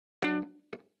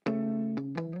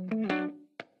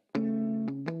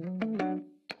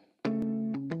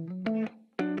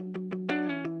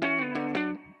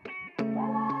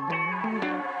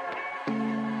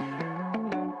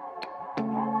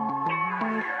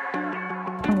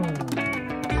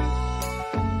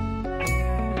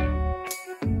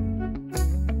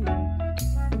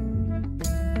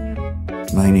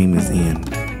My name is Ian.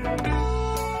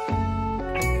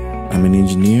 I'm an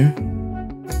engineer.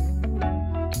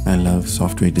 I love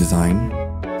software design.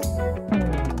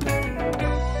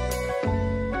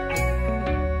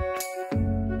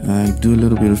 I do a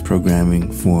little bit of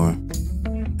programming for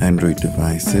Android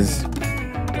devices.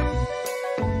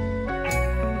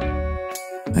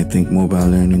 I think mobile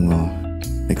learning will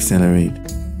accelerate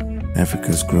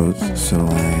Africa's growth, so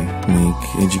I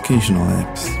make educational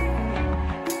apps.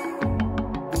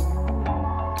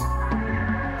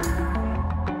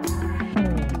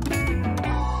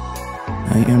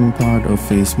 I am part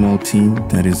of a small team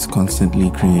that is constantly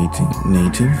creating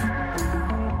Native.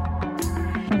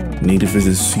 Native is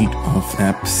a suite of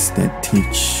apps that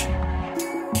teach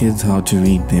kids how to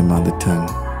read their mother tongue,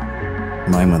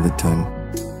 my mother tongue,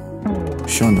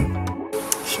 Shona.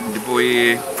 The boy,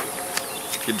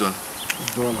 you done?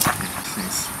 Done.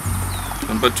 Thanks.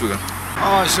 Number 2.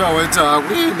 Ah, sure, wait a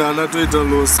minute. Nana, do it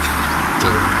on loss.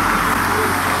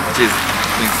 Cheers.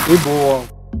 Thanks.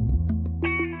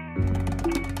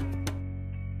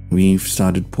 We've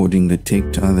started porting the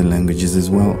TEEP to other languages as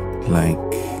well, like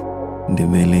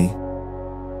Ndebele,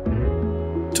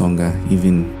 Tonga,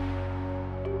 even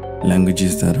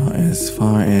languages that are as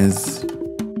far as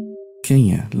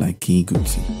Kenya, like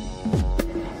Kigutsi.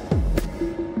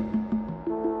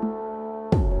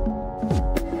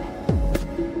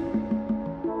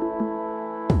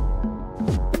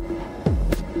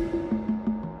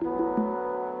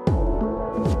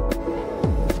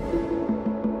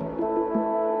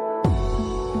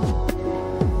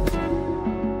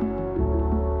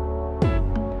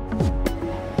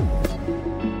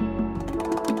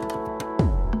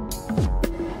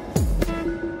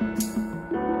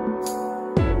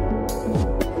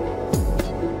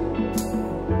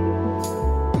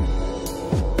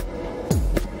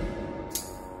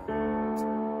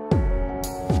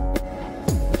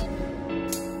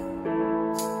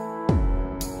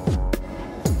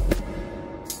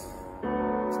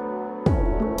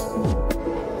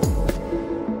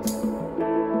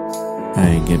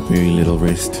 I get very little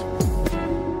rest.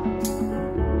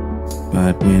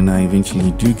 But when I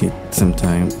eventually do get some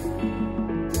time,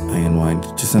 I unwind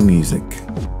to some music.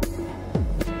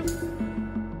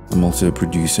 I'm also a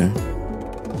producer.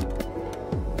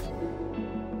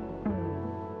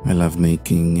 I love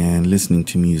making and listening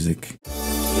to music.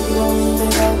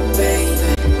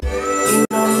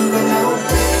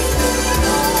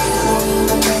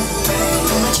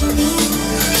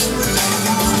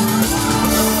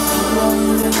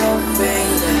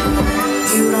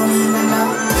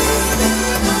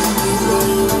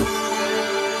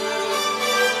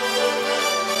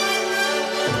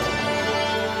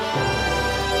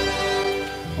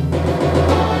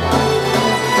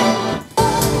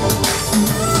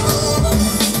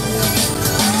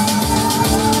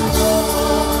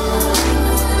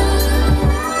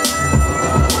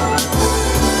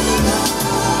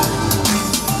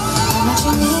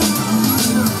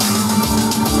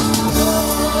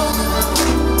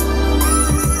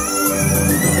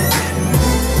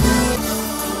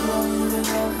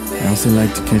 I also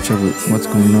like to catch up with what's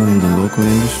going on in the local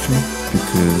industry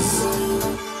because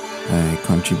I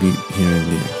contribute here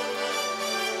and there.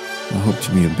 I hope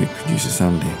to be a big producer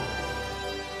someday.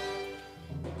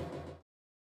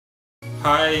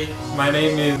 Hi, my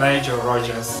name is Nigel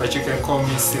Rogers, but you can call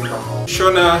me Simba.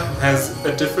 Shona has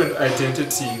a different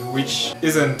identity which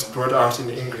isn't brought out in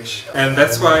English, and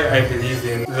that's why I believe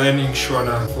in learning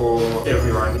Shona for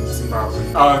everyone in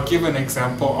Zimbabwe. I'll give an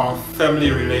example of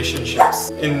family relationships.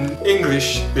 In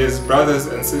English, there's brothers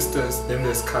and sisters, then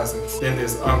there's cousins, then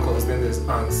there's uncles, then there's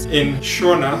aunts. In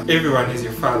Shona, everyone is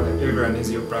your father, everyone is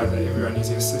your brother, everyone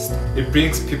is your sister. It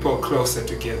brings people closer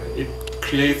together. It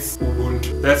creates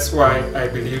Ubuntu. That's why I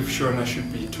believe Shona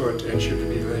should be taught and should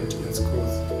be learned in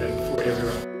schools and for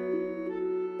everyone.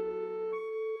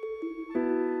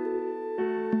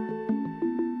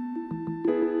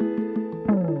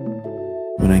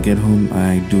 When I get home,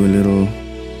 I do a little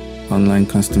online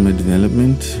customer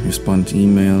development, respond to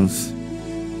emails,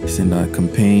 send out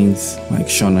campaigns like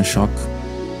Shona Shock,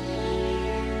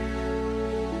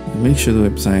 make sure the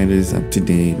website is up to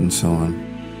date and so on.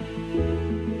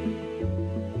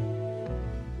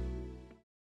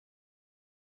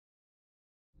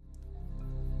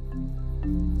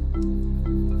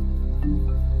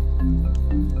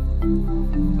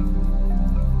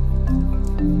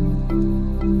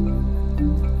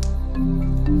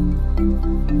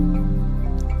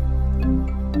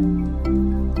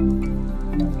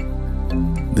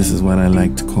 This is what I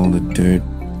like to call the dirt.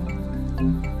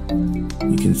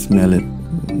 You can smell it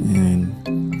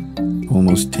and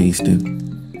almost taste it.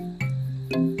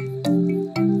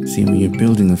 See, when you're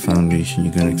building a foundation,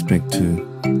 you're going to expect to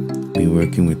be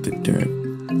working with the dirt.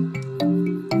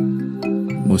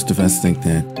 Most of us think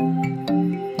that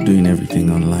doing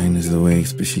everything online is the way,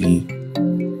 especially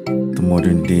the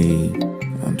modern day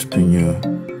entrepreneur.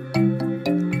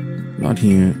 Not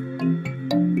here,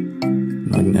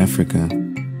 not in Africa,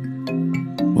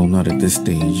 well, not at this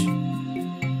stage.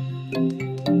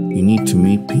 You need to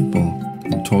meet people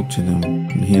and talk to them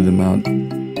and hear them out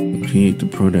and create the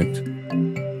product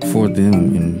for them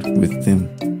and with them.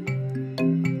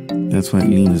 That's what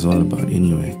lean is all about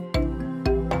anyway.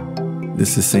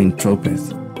 This is St.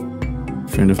 Tropez. A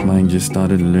friend of mine just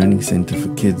started a learning center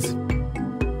for kids.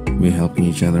 We're helping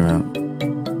each other out.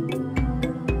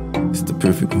 It's the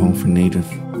perfect home for native.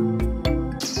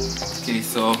 Okay,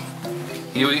 so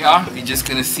here we are. We're just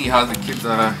gonna see how the kids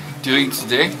are doing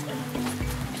today.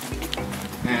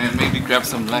 And maybe grab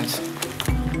some lunch.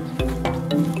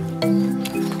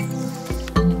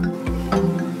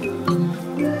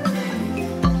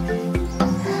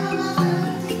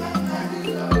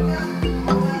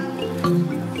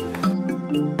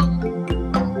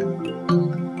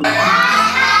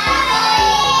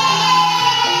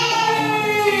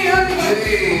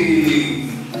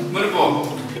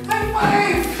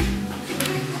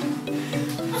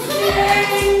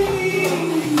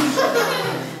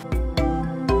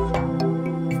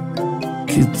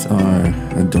 Kids are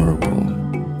adorable.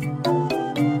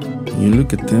 You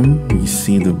look at them, you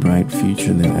see the bright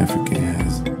future that Africa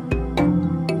has.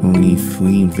 Only if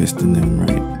we invest in them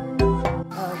right.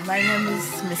 My name is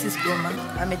Mrs. Goma.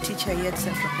 I'm a teacher here at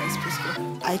Central Place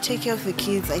Preschool. I take care of the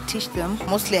kids, I teach them.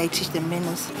 Mostly I teach them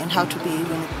manners and how to behave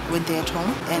when they're at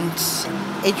home and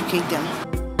educate them.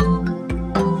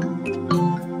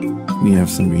 We have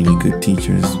some really good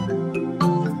teachers.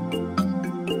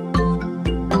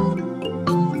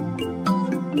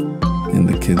 And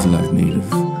the kids love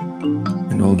native.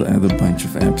 And all the other bunch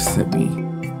of apps that we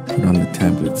put on the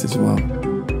tablets as well.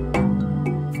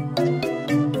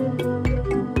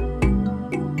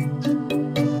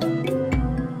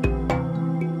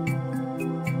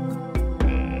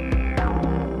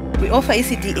 We offer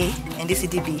ECDA and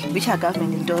ECDB, which are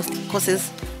government-endorsed courses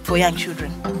for young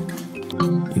children.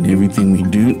 In everything we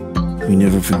do, we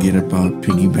never forget about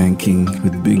piggy banking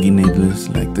with big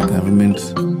enablers like the government.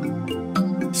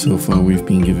 So far, we've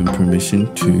been given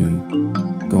permission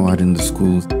to go out in the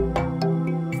schools.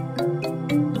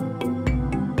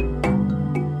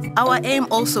 Our aim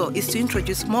also is to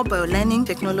introduce mobile learning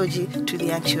technology to the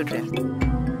young children.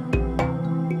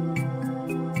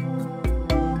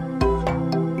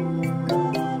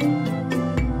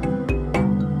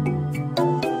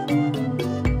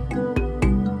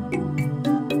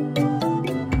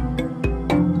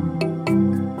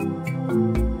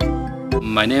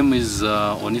 My name is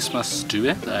Onismas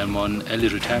Dube. I'm on early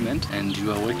retirement and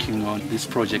you are working on this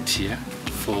project here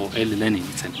for early learning.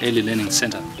 It's an early learning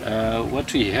center.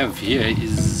 What we have here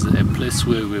is a place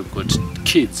where we've got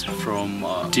kids from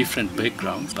different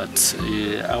backgrounds, but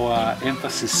our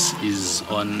emphasis is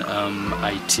on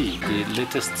IT, the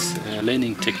latest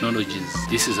learning technologies.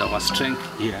 This is our strength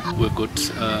here. We've got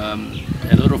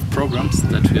a lot of programs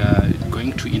that we are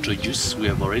going to introduce. We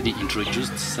have already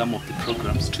introduced some of the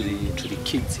programs to the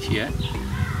kids here.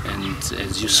 And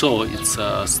as you saw, it's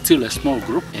still a small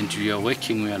group and we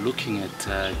are looking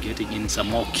at getting in some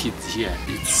more kids here.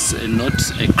 It's not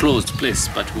a closed place,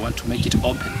 but we want to make it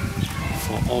open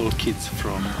for all kids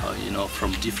from,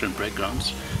 from different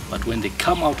backgrounds. But when they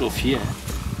come out of here,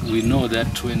 we know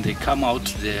that when they come out,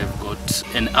 they've got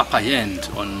an upper hand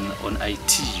on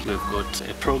IT. We've got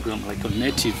a program like a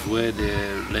native where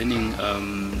they're learning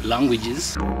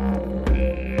languages.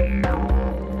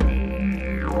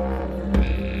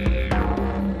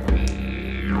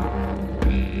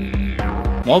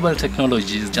 Mobile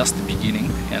technology is just the beginning,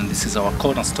 and this is our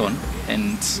cornerstone,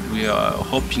 and we are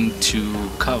hoping to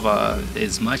cover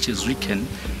as much as we can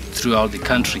throughout the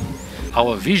country.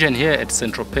 Our vision here at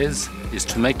St. Tropez is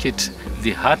to make it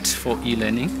the heart for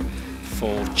e-learning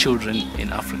for children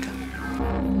in Africa.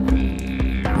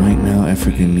 Right now,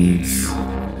 Africa needs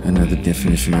another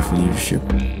definition of leadership.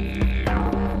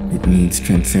 It needs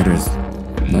trendsetters,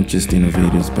 not just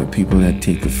innovators, but people that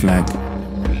take the flag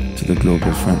to the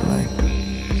global front line.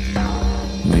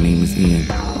 My name is Ian.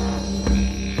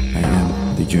 I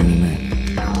am the journeyman.